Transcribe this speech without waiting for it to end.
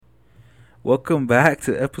Welcome back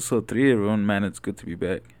to episode 3, everyone. Man, it's good to be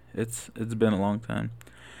back. It's been a long time.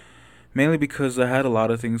 Mainly because I had a lot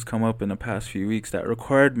of things come up in the past few weeks that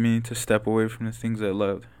required me to step away from the things I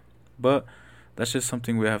loved. But that's just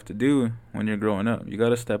something we have to do when you're growing up. You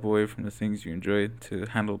gotta step away from the things you enjoy to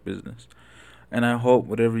handle business. And I hope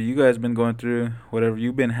whatever you guys been going through, whatever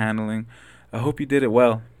you've been handling, I hope you did it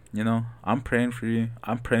well. I'm praying for you.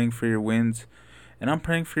 I'm praying for your wins, and I'm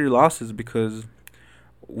praying for your losses because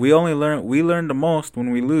we learn the most when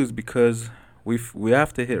we lose because we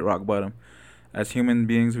have to hit rock bottom. As human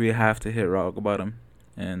beings, we have to hit rock bottom,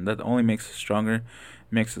 and that only makes us stronger,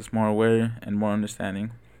 makes us more aware and more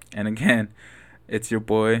understanding. And again, it's your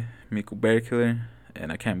boy Miko Bear Killer,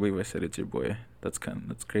 and I can't believe I said it's your boy. That's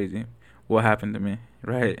crazy. What happened to me,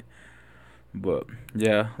 right? But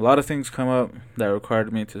yeah, a lot of things come up that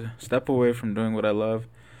required me to step away from doing what I love,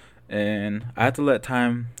 and I had to let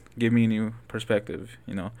time give me a new perspective.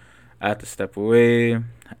 I had to step away.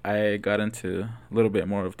 I got into a little bit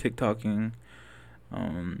more of TikToking.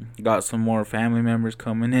 Got some more family members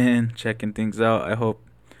coming in, checking things out.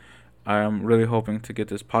 I'm really hoping to get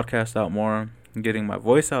this podcast out more, getting my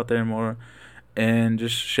voice out there more, and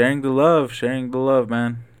just sharing the love,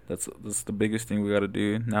 man. That's the biggest thing we got to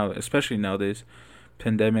do now, especially nowadays.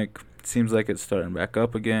 Pandemic seems like it's starting back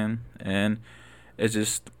up again, and it's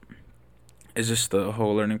just it's just the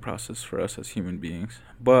whole learning process for us as human beings.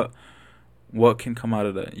 But what can come out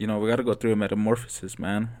of that? We got to go through a metamorphosis,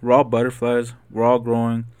 man. We're all butterflies. We're all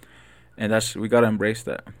growing, and we got to embrace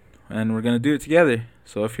that. And we're gonna do it together.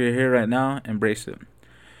 So if you're here right now, embrace it.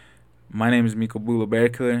 My name is Miko Bula Bear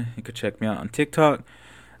Killer. You can check me out on TikTok.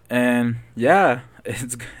 And yeah,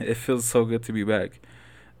 it feels so good to be back,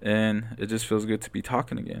 and it just feels good to be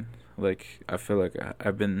talking again. Like I feel like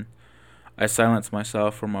I silenced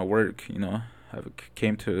myself from my work. I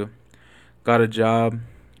came to got a job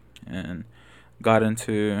and got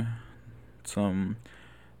into some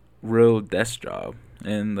real desk job.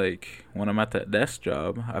 And like when I'm at that desk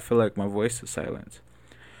job, I feel like my voice is silenced.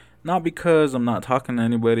 Not because I'm not talking to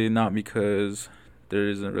anybody, not because there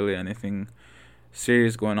isn't really anything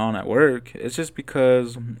serious going on at work. It's just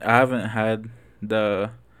because I haven't had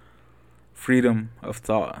the freedom of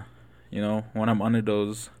thought. When I'm under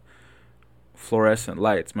those fluorescent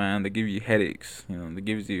lights, man, they give you headaches. They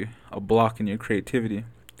gives you a block in your creativity.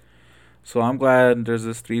 So I'm glad there's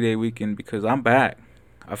this 3-day weekend because I'm back.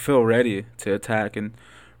 I feel ready to attack and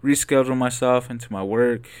reschedule myself into my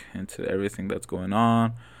work, into everything that's going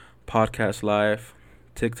on, podcast life,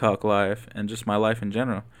 TikTok life, and just my life in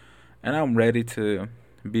general. And I'm ready to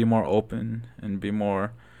be more open and be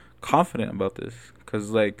more confident about this.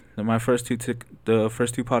 Cause like the first two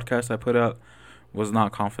podcasts I put out was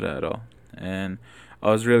not confident at all, and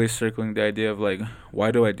I was really circling the idea of like,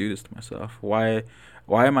 why do I do this to myself? Why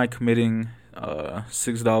am I committing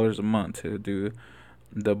 $6 a month to do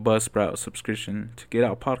the Buzzsprout subscription to get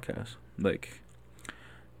out podcasts? Like,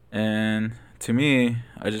 and to me,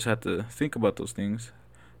 I just had to think about those things,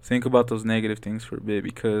 think about those negative things for a bit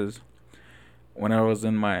because when I was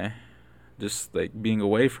in my just like being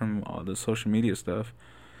away from all the social media stuff,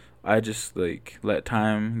 I just like let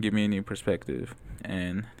time give me a new perspective,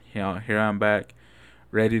 and here I'm back,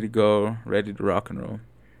 ready to go, ready to rock and roll,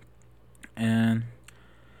 and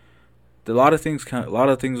a lot of things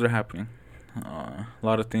are happening, a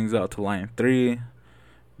lot of things out to line 3,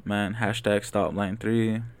 man. Hashtag stop line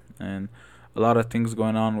 3, and a lot of things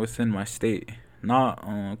going on within my state, not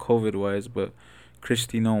COVID wise, but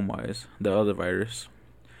Christinome wise, the other virus.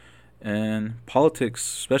 And politics,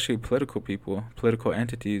 especially political people, political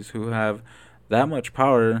entities who have that much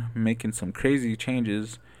power making some crazy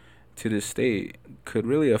changes to the state could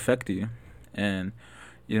really affect you. And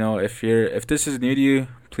if this is new to you,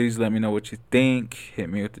 please let me know what you think. Hit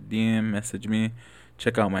me with a DM, message me,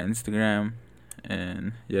 check out my Instagram,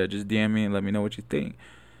 and yeah, just DM me and let me know what you think.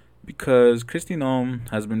 Because Christy Nome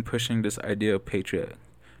has been pushing this idea of patriotism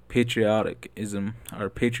or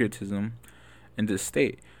patriotism in this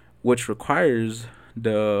state, which requires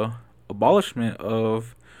the abolishment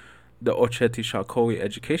of the Ocheti Shakowi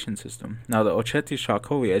education system. Now, the Ocheti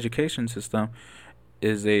Shakowi education system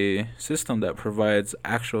is a system that provides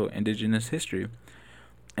actual indigenous history,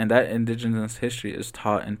 and that indigenous history is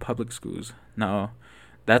taught in public schools. Now,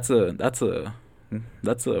 that's a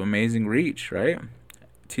amazing reach, right?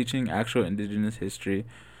 Teaching actual indigenous history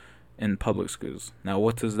in public schools. Now,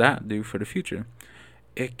 what does that do for the future?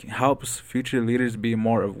 It helps future leaders be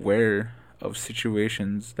more aware of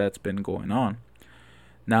situations that's been going on.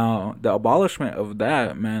 Now, the abolishment of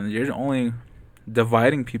that, man, you're only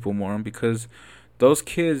dividing people more because those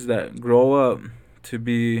kids that grow up to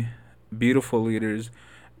be beautiful leaders,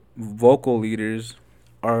 vocal leaders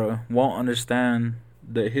won't understand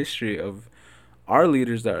the history of our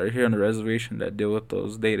leaders that are here on the reservation that deal with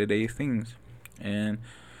those day-to-day things. And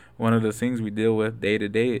one of the things we deal with day to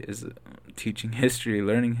day is teaching history,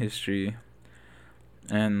 learning history,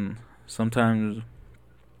 and sometimes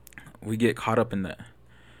we get caught up in that.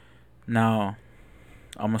 Now,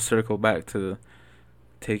 I'm gonna circle back to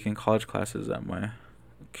taking college classes at my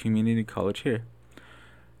community college here.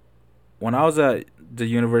 When I was at the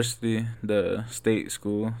university, the state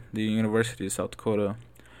school, the University of South Dakota,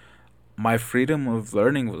 my freedom of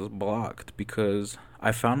learning was blocked because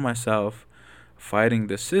I found myself fighting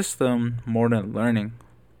the system more than learning.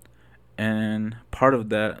 And part of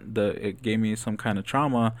that, it gave me some kind of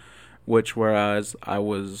trauma, which whereas I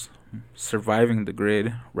was surviving the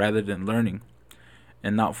grade rather than learning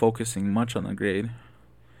and not focusing much on the grade.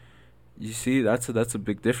 You see, that's a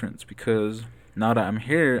big difference because now that I'm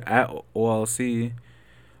here at OLC,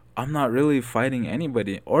 I'm not really fighting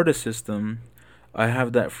anybody or the system. I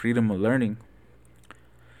have that freedom of learning.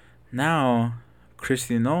 Now,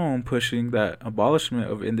 Christy Noam pushing that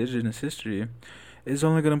abolishment of indigenous history is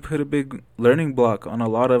only going to put a big learning block on a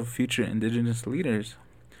lot of future indigenous leaders.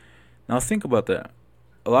 Now think about that.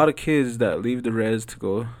 A lot of kids that leave the res to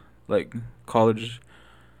go like college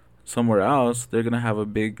somewhere else, they're going to have a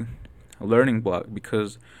big learning block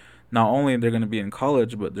because not only they're going to be in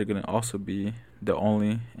college, but they're going to also be the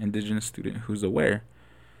only indigenous student who's aware.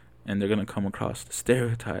 And they're going to come across the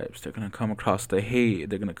stereotypes. They're going to come across the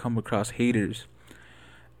hate. They're going to come across haters.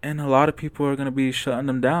 And a lot of people are going to be shutting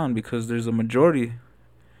them down because there's a majority.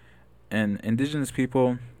 And indigenous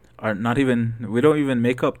people are not even, we don't even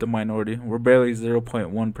make up the minority. We're barely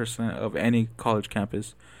 0.1% of any college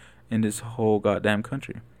campus in this whole goddamn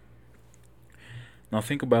country. Now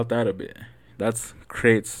think about that a bit. That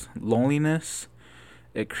creates loneliness.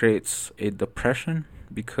 It creates a depression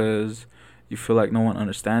because you feel like no one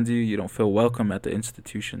understands you. You don't feel welcome at the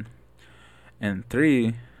institution. And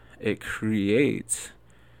 3, it creates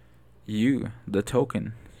you, the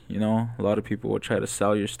token. You know, a lot of people will try to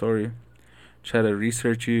sell your story, try to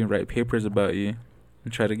research you, write papers about you,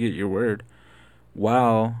 and try to get your word.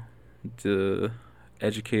 While the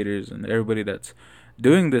educators and everybody that's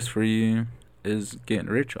doing this for you is getting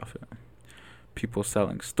rich off it. People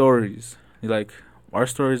selling stories. Like, our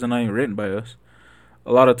stories are not even written by us.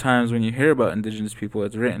 A lot of times when you hear about indigenous people,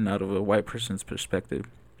 it's written out of a white person's perspective.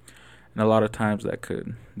 And a lot of times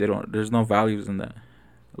there's no values in that.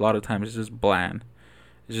 A lot of times it's just bland.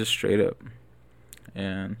 It's just straight up.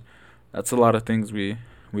 And that's a lot of things we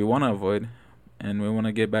want to avoid. And we want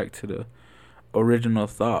to get back to the original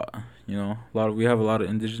thought. You know, we have a lot of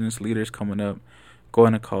indigenous leaders coming up,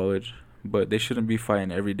 going to college, but they shouldn't be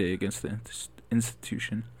fighting every day against the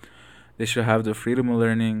institution. They should have the freedom of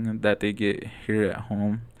learning that they get here at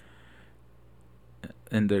home,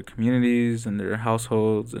 in their communities, in their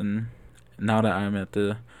households. And now that I'm at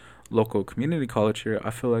the local community college here,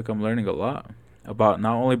 I feel like I'm learning a lot about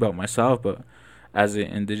not only about myself, but as an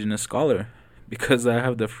indigenous scholar, because I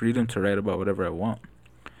have the freedom to write about whatever I want.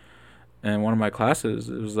 And one of my classes,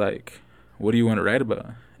 it was like, what do you want to write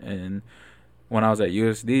about? And when I was at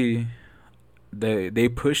USD, they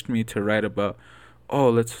pushed me to write about,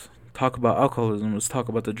 let's talk about alcoholism. Let's talk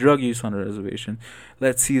about the drug use on the reservation.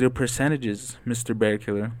 Let's see the percentages, Mr. Bear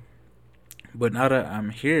Killer. But now that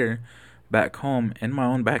I'm here, back home, in my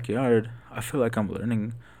own backyard, I feel like I'm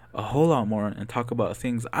learning a whole lot more and talk about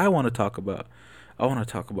things I want to talk about. I want to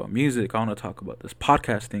talk about music. I want to talk about this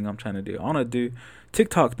podcast thing I'm trying to do. I want to do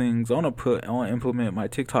TikTok things. I want to implement my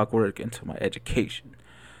TikTok work into my education.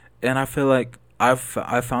 And I feel like I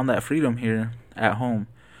found that freedom here at home.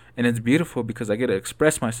 And it's beautiful because I get to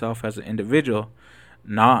express myself as an individual,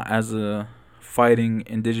 not as a fighting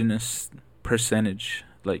indigenous percentage.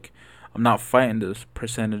 Like, I'm not fighting the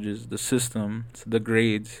percentages, the system, the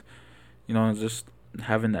grades. You know, just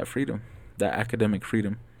having that freedom, that academic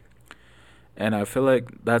freedom. And I feel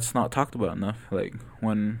like that's not talked about enough. Like,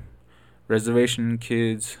 when reservation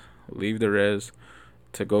kids leave the res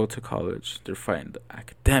to go to college, they're fighting the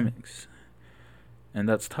academics. And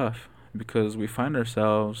that's tough because we find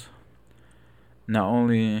ourselves not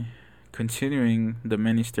only continuing the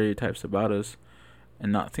many stereotypes about us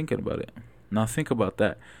and not thinking about it. Now think about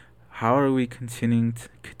that. How are we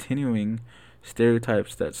continuing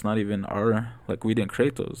stereotypes that's not even we didn't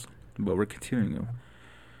create those, but we're continuing them?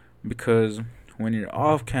 Because when you're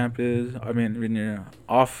off campus, when you're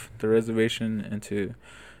off the reservation into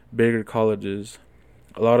bigger colleges,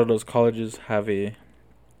 a lot of those colleges have a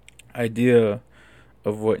idea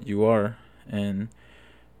of what you are, and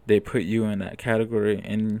they put you in that category,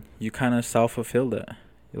 and you kind of self-fulfill that.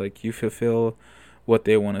 Like, you fulfill what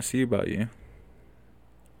they want to see about you.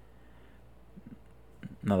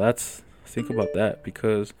 Now think about that,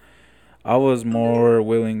 because I was more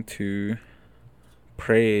willing to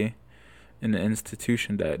pray in an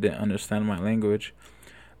institution that didn't understand my language,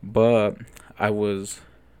 but I was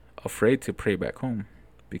afraid to pray back home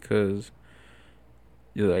because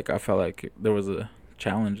I felt like there was a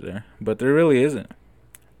challenge there, but there really isn't.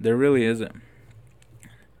 There really isn't.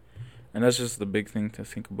 And that's just the big thing to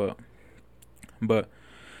think about. But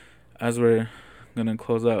as we're gonna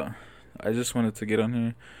close out, I just wanted to get on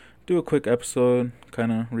here, do a quick episode,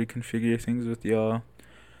 kind of reconfigure things with y'all.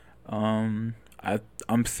 I'm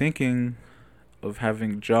thinking of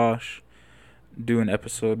having Josh do an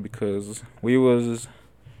episode because he was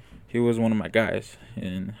one of my guys,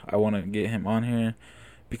 and I want to get him on here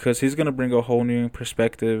because he's gonna bring a whole new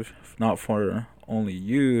perspective, not for only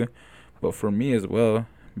you, but for me as well.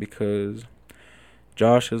 Because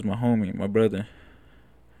Josh is my homie, my brother,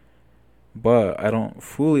 but I don't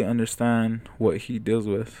fully understand what he deals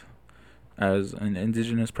with as an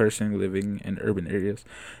indigenous person living in urban areas.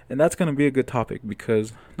 And that's going to be a good topic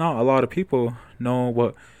because not a lot of people know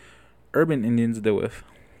what urban Indians deal with.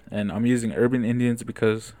 And I'm using urban Indians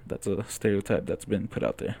because that's a stereotype that's been put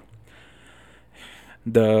out there.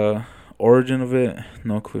 The origin of it,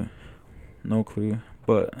 no clue.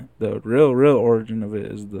 But the real origin of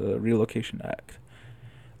it is the Relocation Act.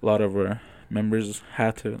 A lot of our members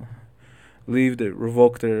had to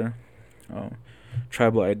revoke their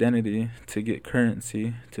tribal identity to get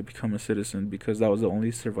currency to become a citizen, because that was the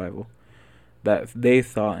only survival that they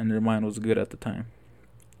thought in their mind was good at the time.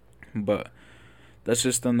 But that's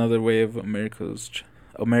just another way of America's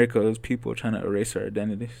people trying to erase our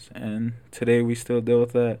identities. And today we still deal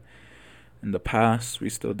with that. In the past we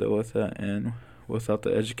still deal with that, and without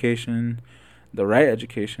the education, the right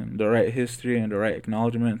history, and the right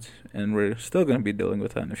acknowledgement, and we're still going to be dealing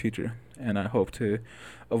with that in the future. And I hope to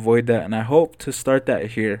avoid that, and I hope to start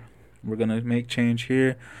that here. We're going to make change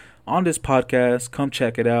here on this podcast. Come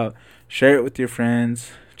check it out. Share it with your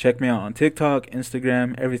friends. Check me out on TikTok,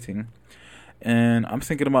 Instagram, everything. And I'm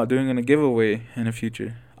thinking about doing a giveaway in the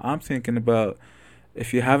future. I'm thinking about,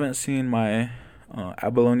 if you haven't seen my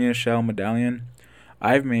Abalone shell medallion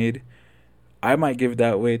I've made, I might give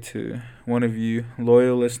that away to one of you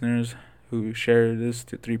loyal listeners who share this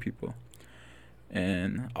to 3 people.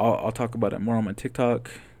 And I'll talk about it more on my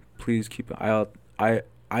TikTok. Please keep an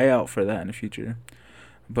eye out for that in the future.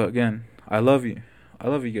 But again, I love you. I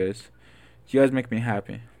love you guys. You guys make me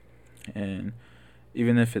happy. And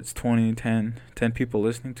even if it's 10 people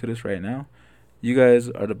listening to this right now, you guys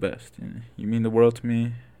are the best. And you mean the world to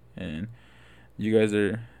me. And you guys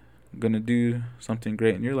are going to do something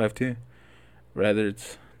great in your life too. Whether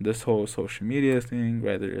it's this whole social media thing,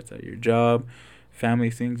 whether it's at your job, family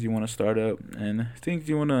things you want to start up, and things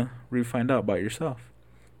you want to find out about yourself.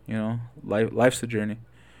 Life's a journey.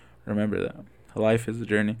 Remember that. Life is a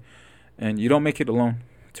journey. And you don't make it alone,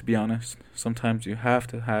 to be honest. Sometimes you have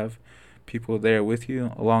to have people there with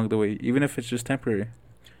you along the way, even if it's just temporary.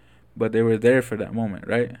 But they were there for that moment,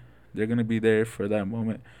 right? They're going to be there for that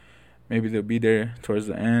moment. Maybe they'll be there towards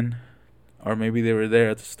the end, or maybe they were there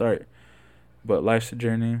at the start. But life's a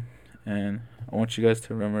journey, and I want you guys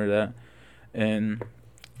to remember that. And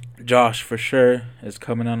Josh, for sure, is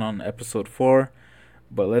coming on episode 4.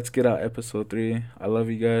 But let's get out episode 3. I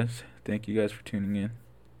love you guys. Thank you guys for tuning in.